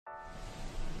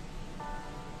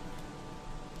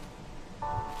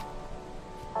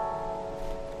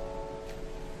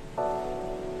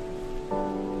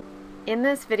In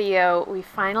this video, we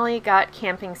finally got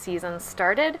camping season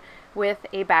started with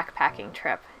a backpacking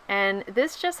trip. And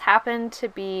this just happened to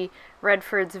be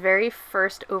Redford's very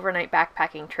first overnight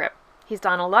backpacking trip. He's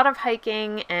done a lot of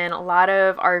hiking and a lot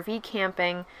of RV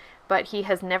camping, but he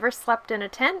has never slept in a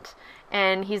tent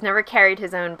and he's never carried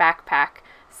his own backpack.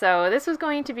 So this was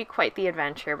going to be quite the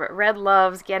adventure, but Red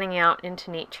loves getting out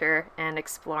into nature and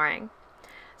exploring.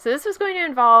 So this was going to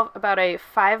involve about a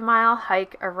 5-mile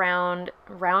hike around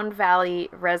Round Valley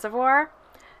Reservoir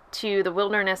to the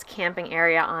wilderness camping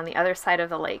area on the other side of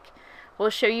the lake. We'll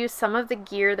show you some of the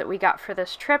gear that we got for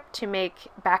this trip to make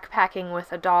backpacking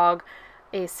with a dog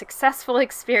a successful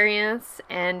experience,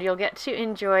 and you'll get to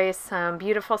enjoy some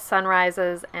beautiful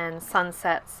sunrises and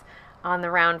sunsets on the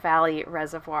Round Valley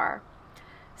Reservoir.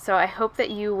 So I hope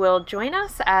that you will join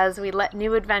us as we let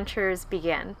new adventures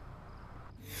begin.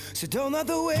 So don't let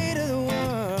the weight of the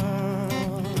world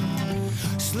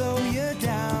slow you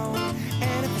down.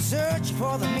 And if you search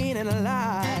for the meaning of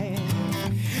life,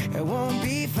 it won't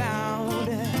be found.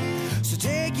 So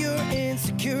take your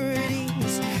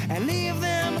insecurities and leave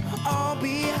them all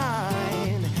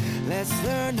behind. Let's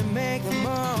learn to make the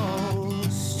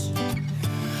most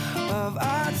of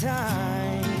our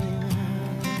time.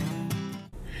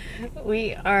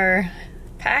 We are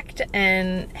packed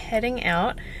and heading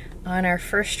out on our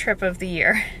first trip of the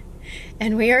year,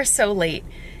 and we are so late.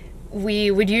 We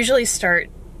would usually start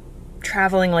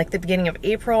traveling like the beginning of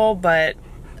April, but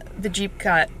the Jeep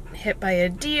got hit by a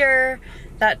deer.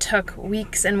 That took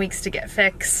weeks and weeks to get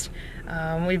fixed.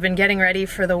 We've been getting ready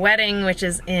for the wedding, which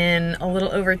is in a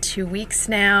little over 2 weeks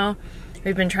now.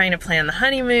 We've been trying to plan the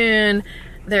honeymoon.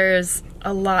 There's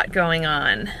a lot going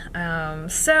on.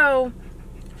 So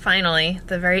finally,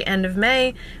 the very end of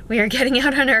May, we are getting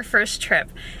out on our first trip.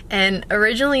 And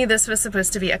originally this was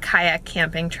supposed to be a kayak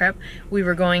camping trip. We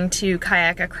were going to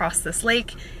kayak across this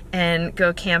lake and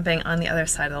go camping on the other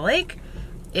side of the lake.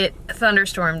 It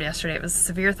thunderstormed yesterday. It was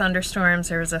severe thunderstorms.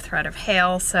 There was a threat of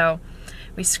hail, so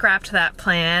we scrapped that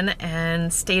plan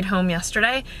and stayed home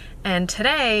yesterday. And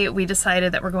today we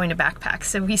decided that we're going to backpack.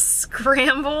 So we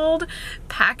scrambled,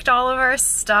 packed all of our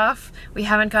stuff. We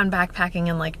haven't gone backpacking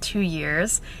in like 2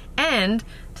 years. And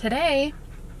today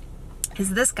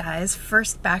is this guy's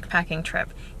first backpacking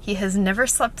trip. He has never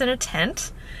slept in a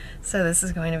tent, so this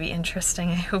is going to be interesting.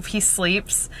 I hope he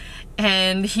sleeps.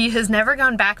 And he has never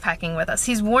gone backpacking with us.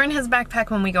 He's worn his backpack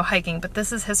when we go hiking, but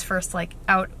this is his first like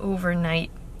out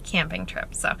overnight camping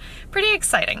trip, so pretty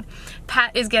exciting.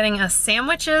 Pat is getting us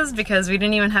sandwiches because we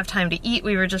didn't even have time to eat.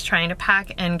 We were just trying to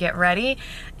pack and get ready,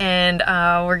 and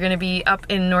we're gonna be up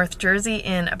in North Jersey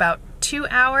in about 2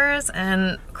 hours,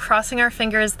 and crossing our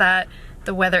fingers that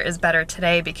the weather is better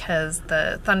today because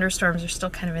the thunderstorms are still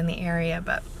kind of in the area,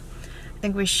 but I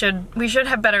think we should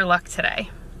have better luck today.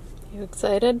 You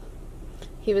excited?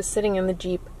 He was sitting in the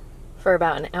Jeep for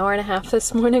about an hour and a half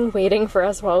this morning waiting for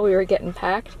us while we were getting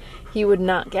packed. He would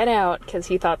not get out because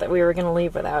he thought that we were going to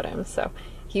leave without him, so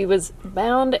he was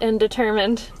bound and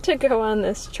determined to go on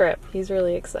this trip. He's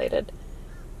really excited.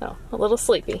 Oh, a little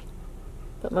sleepy,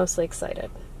 but mostly excited.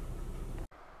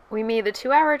 We made the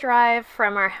 2-hour drive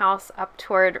from our house up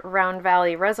toward Round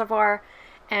Valley Reservoir,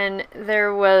 and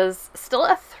there was still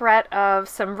a threat of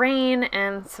some rain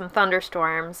and some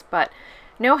thunderstorms, but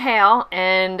no hail,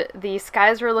 and the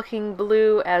skies were looking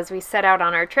blue as we set out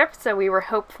on our trip, so we were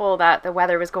hopeful that the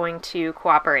weather was going to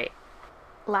cooperate.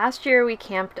 Last year we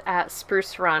camped at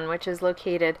Spruce Run, which is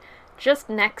located just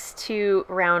next to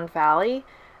Round Valley,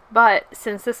 but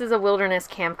since this is a wilderness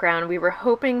campground, we were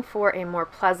hoping for a more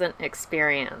pleasant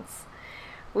experience.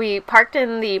 We parked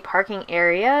in the parking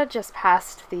area just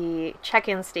past the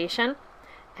check-in station,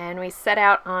 and we set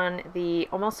out on the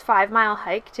almost 5-mile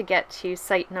hike to get to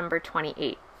site number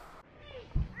 28.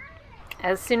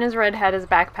 As soon as Red had his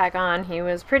backpack on, he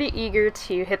was pretty eager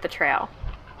to hit the trail.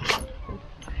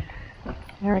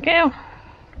 There we go.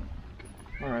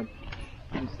 Alright,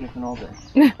 I'm sniffing all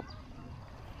day.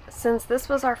 Since this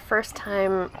was our first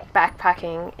time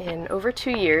backpacking in over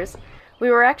 2 years,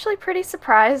 we were actually pretty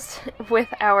surprised with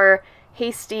our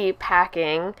hasty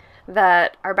packing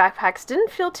that our backpacks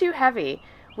didn't feel too heavy.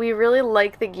 We really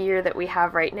like the gear that we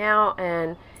have right now,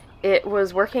 and it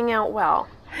was working out well.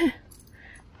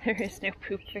 There is no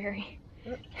poop fairy.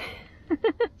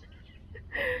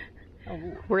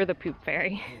 Oh. We're the poop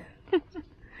fairy.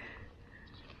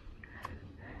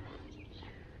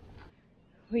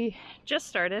 We just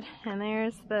started, and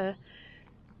there's the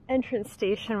entrance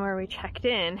station where we checked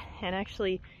in, and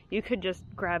actually you could just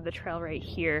grab the trail right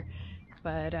here,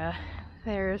 but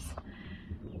there's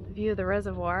the view of the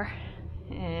reservoir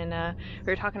and we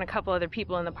were talking to a couple other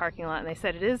people in the parking lot, and they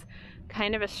said it is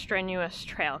kind of a strenuous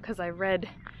trail, because I read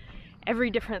every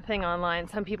different thing online.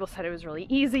 Some people said it was really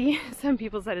easy, some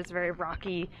people said it's very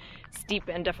rocky, steep,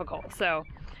 and difficult. So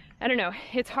I don't know,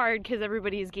 it's hard because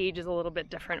everybody's gauge is a little bit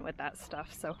different with that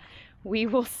stuff, so we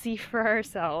will see for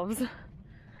ourselves.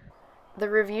 The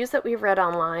reviews that we read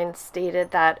online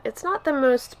stated that it's not the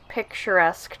most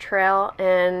picturesque trail,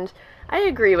 and I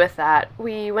agree with that.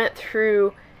 We went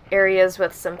through areas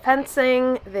with some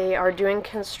fencing. They are doing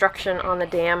construction on the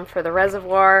dam for the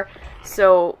reservoir,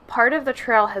 so part of the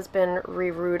trail has been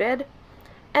rerouted.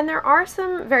 And there are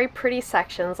some very pretty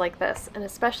sections like this, and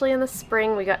especially in the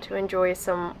spring we got to enjoy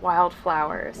some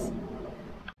wildflowers.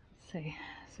 Let's see,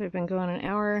 so we've been going an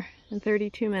hour and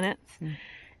 32 minutes.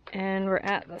 And we're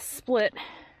at the split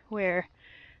where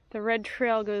the red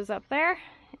trail goes up there,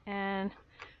 and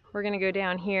we're gonna go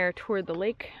down here toward the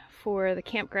lake for the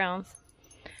campgrounds.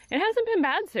 It hasn't been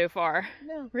bad so far.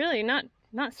 No. Really, not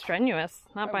strenuous,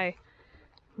 not by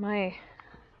my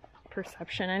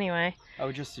perception anyway. I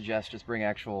would just suggest bring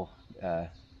actual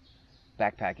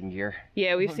backpacking gear.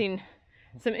 Yeah, we've seen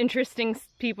some interesting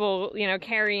people, you know,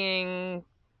 carrying...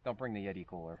 Don't bring the Yeti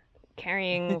cooler.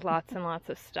 Carrying lots and lots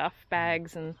of stuff,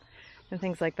 bags and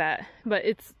things like that. But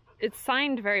it's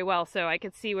signed very well, so I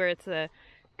could see where it's a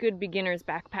good beginner's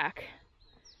backpack.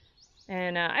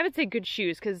 And I would say good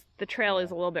shoes, because the trail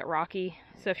is a little bit rocky,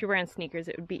 so if you're wearing sneakers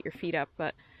it would beat your feet up.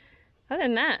 But other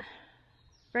than that,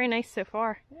 very nice so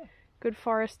far. Yeah. Good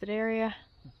forested area.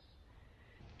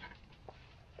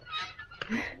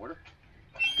 Water.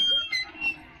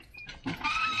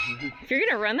 If you're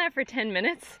gonna run that for 10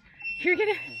 minutes, you're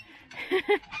gonna...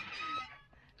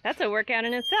 That's a workout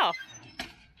in itself. It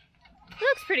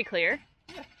looks pretty clear.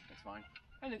 Yeah, that's fine.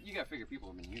 And you gotta figure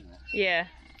people have been using it. Yeah.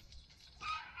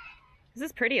 This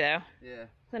is pretty though. Yeah.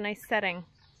 It's a nice setting.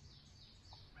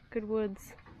 Good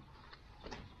woods.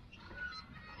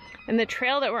 And the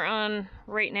trail that we're on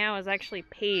right now is actually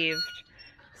paved.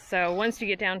 So once you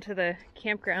get down to the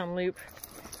campground loop,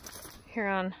 you're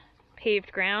on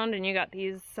paved ground and you got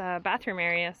these bathroom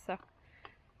areas. So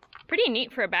pretty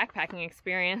neat for a backpacking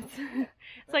experience.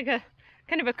 It's like a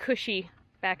kind of a cushy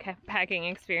backpacking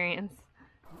experience.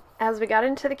 As we got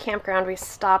into the campground, we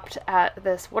stopped at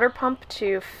this water pump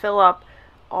to fill up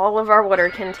all of our water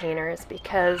containers,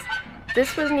 because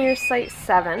this was near site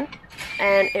 7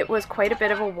 and it was quite a bit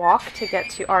of a walk to get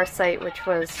to our site, which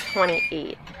was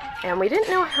 28. And we didn't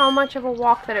know how much of a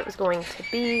walk that it was going to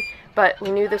be, but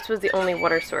we knew this was the only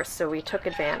water source, so we took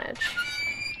advantage.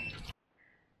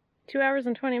 2 hours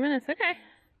and 20 minutes, okay.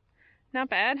 Not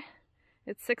bad.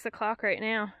 It's 6 o'clock right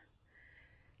now.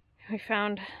 We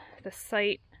found the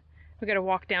site. We gotta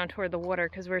walk down toward the water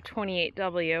because we're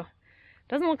 28W.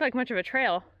 Doesn't look like much of a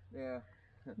trail. Yeah.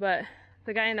 But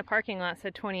the guy in the parking lot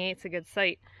said 28's a good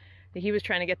site. He was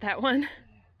trying to get that one.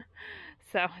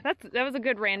 So that was a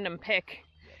good random pick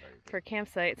for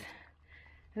campsites.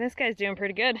 And this guy's doing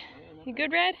pretty good. You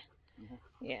good, Red? Mm-hmm.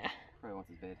 Yeah. Probably wants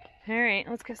his bed. Alright,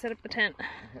 let's go set up the tent.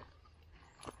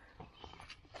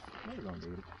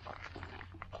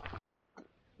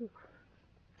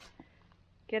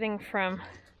 Getting from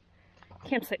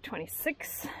campsite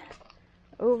 26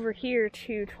 over here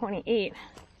to 28,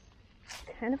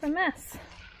 kind of a mess.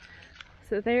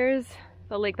 So there's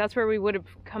the lake. That's where we would have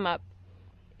come up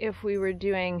if we were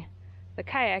doing the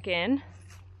kayak in.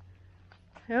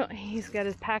 Oh, he's got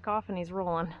his pack off and he's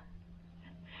rolling.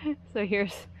 So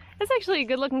that's actually a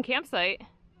good looking campsite.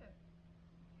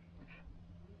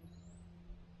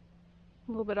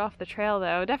 A little bit off the trail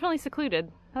though, definitely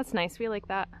secluded. That's nice, we like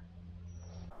that.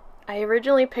 I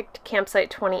originally picked campsite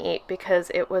 28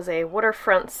 because it was a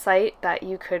waterfront site that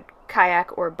you could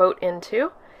kayak or boat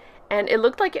into, and it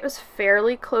looked like it was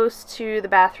fairly close to the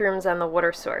bathrooms and the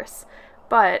water source.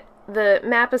 But the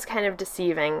map is kind of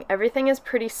deceiving. Everything is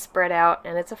pretty spread out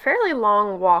and it's a fairly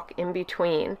long walk in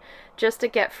between. Just to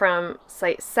get from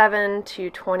site 7 to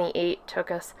 28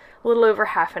 took us a little over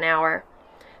half an hour.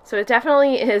 So it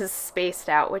definitely is spaced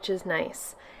out, which is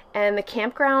nice. And the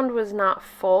campground was not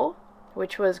full,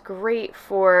 which was great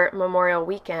for Memorial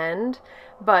Weekend,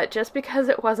 but just because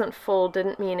it wasn't full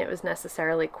didn't mean it was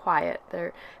necessarily quiet.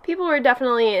 People were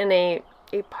definitely in a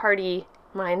party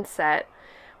mindset,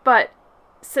 but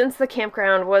since the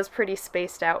campground was pretty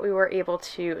spaced out, we were able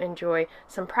to enjoy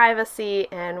some privacy,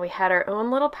 and we had our own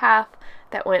little path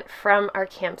that went from our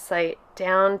campsite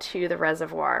down to the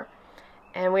reservoir.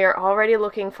 And we are already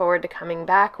looking forward to coming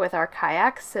back with our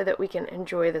kayaks so that we can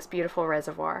enjoy this beautiful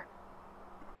reservoir.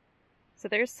 So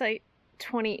there's site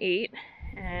 28,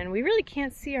 and we really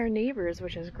can't see our neighbors,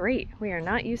 which is great. We are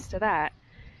not used to that.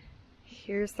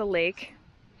 Here's the lake.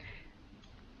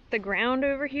 The ground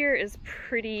over here is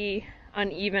pretty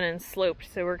uneven and sloped,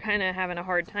 so we're kind of having a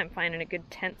hard time finding a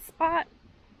good tent spot.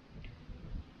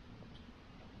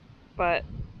 But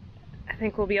I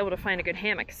think we'll be able to find a good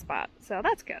hammock spot, so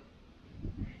that's good.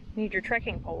 You need your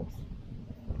trekking poles.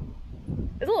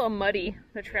 It's a little muddy,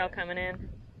 the trail coming in.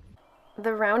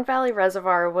 The Round Valley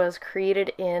Reservoir was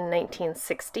created in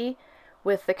 1960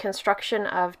 with the construction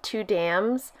of 2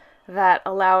 dams that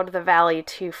allowed the valley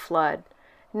to flood.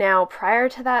 Now, prior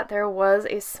to that, there was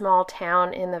a small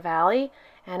town in the valley,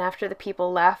 and after the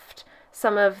people left,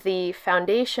 some of the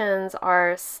foundations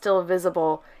are still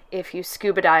visible if you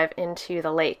scuba dive into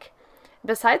the lake.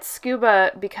 Besides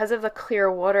scuba, because of the clear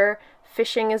water,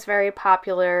 fishing is very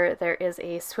popular. There is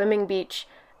a swimming beach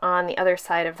on the other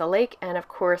side of the lake, and of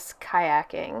course,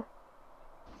 kayaking.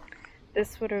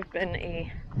 This would have been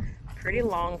a pretty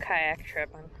long kayak trip.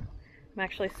 I'm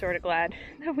actually sort of glad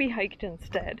that we hiked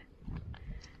instead.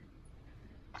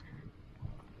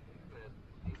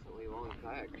 Decently long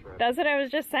kayak trip. That's what I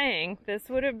was just saying. This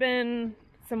would have been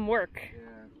some work.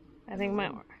 Yeah. I think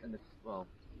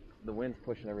The wind's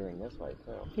pushing everything this way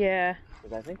too. Yeah.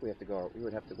 Because I think we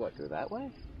would have to what, go that way?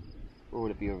 Or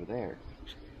would it be over there?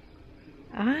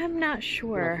 I'm not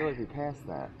sure. I feel like we passed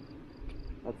that.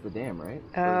 That's the dam, right?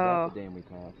 Oh. Or is that the dam we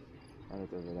passed? And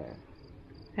it's over there.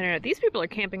 I don't know. These people are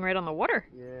camping right on the water.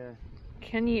 Yeah.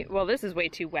 Can you? Well, this is way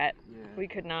too wet. Yeah. We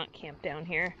could not camp down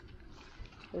here.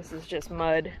 This is just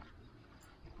mud.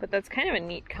 But that's kind of a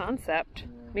neat concept. Yeah.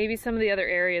 Maybe some of the other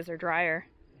areas are drier.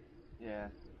 Yeah.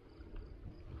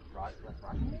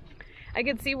 I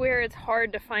could see where it's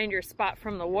hard to find your spot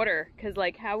from the water, because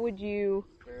like how would you...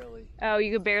 Barely. Oh,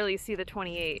 you could barely see the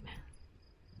 28.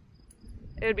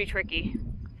 It would be tricky.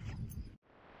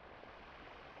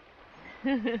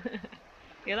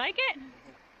 You like it?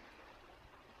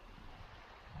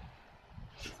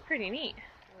 It's pretty neat.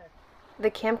 The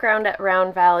campground at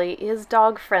Round Valley is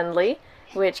dog friendly,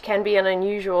 which can be an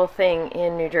unusual thing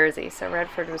in New Jersey, so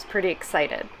Redford was pretty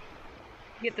excited.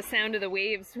 You get the sound of the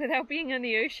waves without being on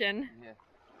the ocean. Yeah.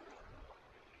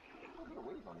 A little bit of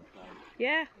wave on this side.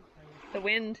 Yeah, the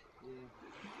wind.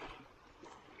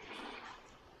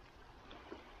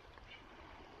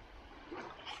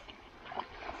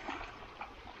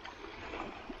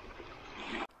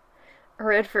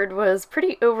 Redford was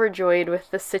pretty overjoyed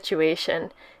with the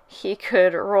situation. He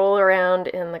could roll around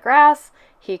in the grass,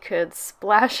 he could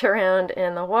splash around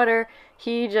in the water,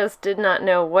 he just did not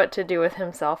know what to do with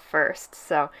himself first.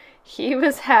 So he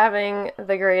was having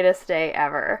the greatest day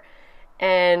ever.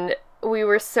 And we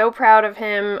were so proud of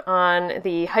him on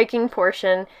the hiking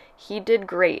portion. He did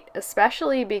great,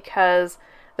 especially because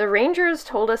the rangers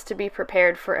told us to be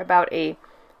prepared for about a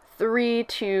 3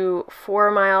 to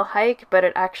 4 mile hike, but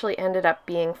it actually ended up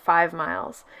being 5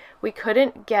 miles. We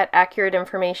couldn't get accurate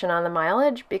information on the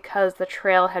mileage because the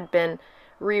trail had been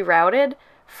rerouted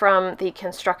from the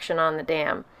construction on the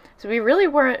dam. So we really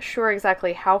weren't sure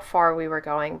exactly how far we were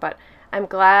going, but I'm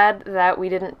glad that we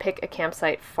didn't pick a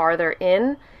campsite farther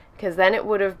in, because then it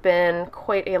would have been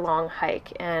quite a long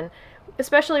hike. And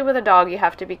especially with a dog, you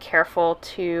have to be careful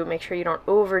to make sure you don't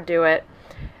overdo it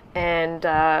and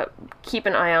keep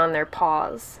an eye on their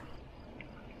paws.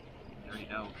 Dirty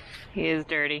dog. He is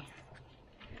dirty.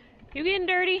 You getting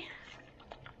dirty?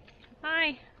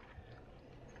 Hi.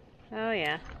 Oh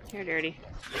yeah, you're dirty.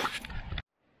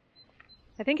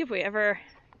 I think if we ever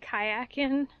kayak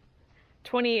in,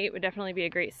 28 would definitely be a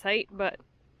great site, but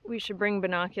we should bring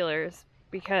binoculars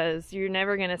because you're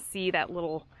never going to see that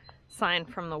little sign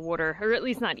from the water, or at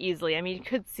least not easily. I mean, you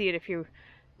could see it if you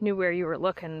knew where you were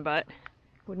looking, but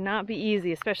would not be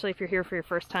easy, especially if you're here for your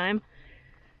first time.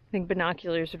 I think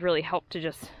binoculars would really help to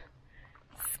just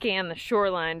scan the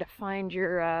shoreline to find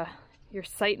your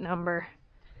site number.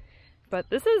 But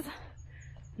this is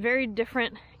a very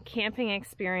different camping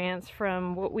experience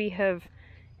from what we have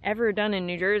ever done in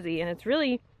New Jersey, and it's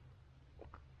really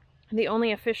the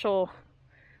only official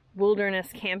wilderness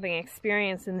camping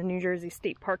experience in the New Jersey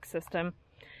State Park system.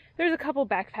 There's a couple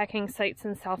backpacking sites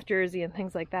in South Jersey and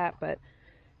things like that, but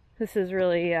this is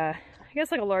really, I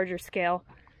guess, like a larger scale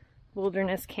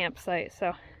wilderness campsite.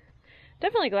 So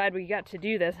definitely glad we got to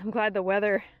do this. I'm glad the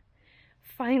weather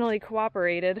finally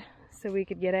cooperated so we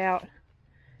could get out.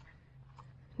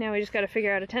 Now we just got to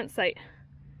figure out a tent site.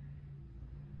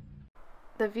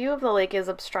 The view of the lake is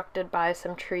obstructed by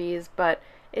some trees, but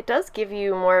it does give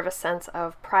you more of a sense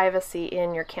of privacy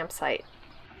in your campsite.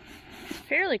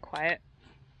 Fairly quiet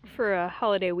for a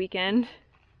holiday weekend.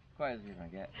 Quiet as you're gonna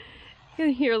get. You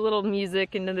can hear a little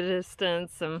music into the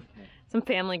distance, some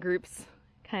family groups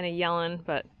kind of yelling,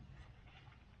 but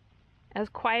as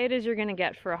quiet as you're gonna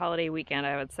get for a holiday weekend,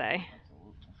 I would say.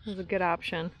 is a good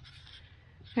option.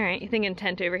 All right, you thinking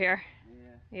tent over here?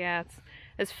 Yeah. Yeah, it's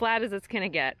as flat as it's gonna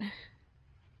get.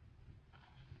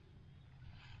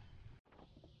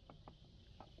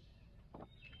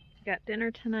 Got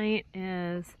dinner tonight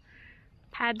is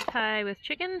pad thai with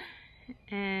chicken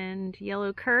and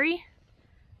yellow curry.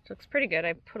 Looks pretty good.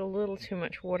 I put a little too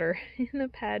much water in the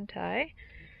pad thai.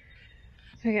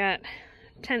 We got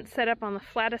tent set up on the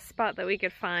flattest spot that we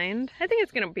could find. I think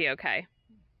it's gonna be okay.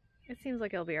 It seems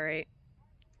like it'll be all right.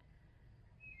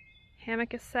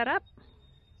 Hammock is set up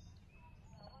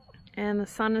and the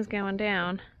sun is going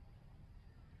down.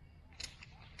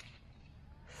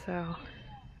 So,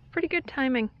 pretty good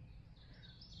timing.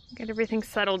 Get everything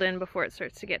settled in before it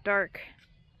starts to get dark.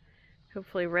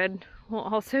 Hopefully Red will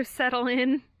also settle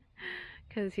in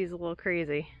because he's a little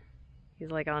crazy. He's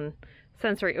like on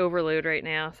sensory overload right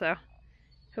now, so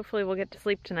hopefully we'll get to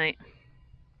sleep tonight.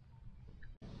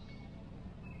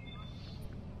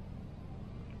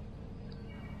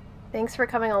 Thanks for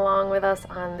coming along with us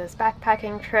on this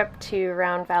backpacking trip to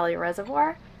Round Valley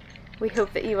Reservoir. We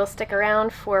hope that you will stick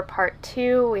around for part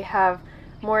 2. We have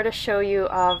more to show you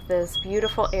of this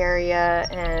beautiful area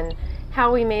and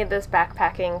how we made this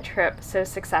backpacking trip so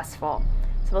successful.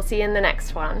 So we'll see you in the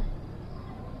next one.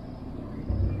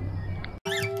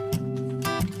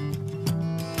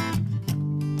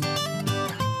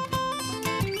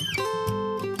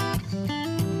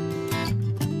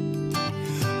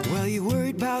 Well, you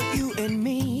worried about you and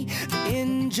me, the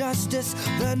injustice,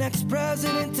 the next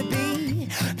president to be,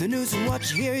 the news and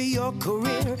what you hear, your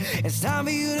career. It's time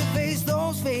for you to face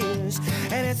those fears,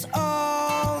 and it's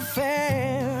all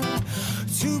fair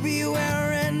to be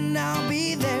aware, and I'll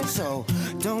be there, so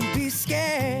don't be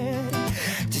scared.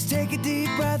 Just take a deep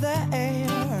breath of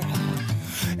air,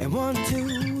 and 1,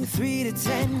 2, 3 to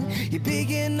 10, you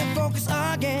begin to focus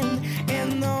again,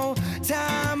 and though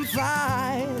time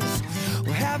flies,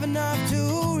 we'll have enough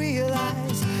to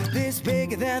realize this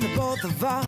bigger than the both of us.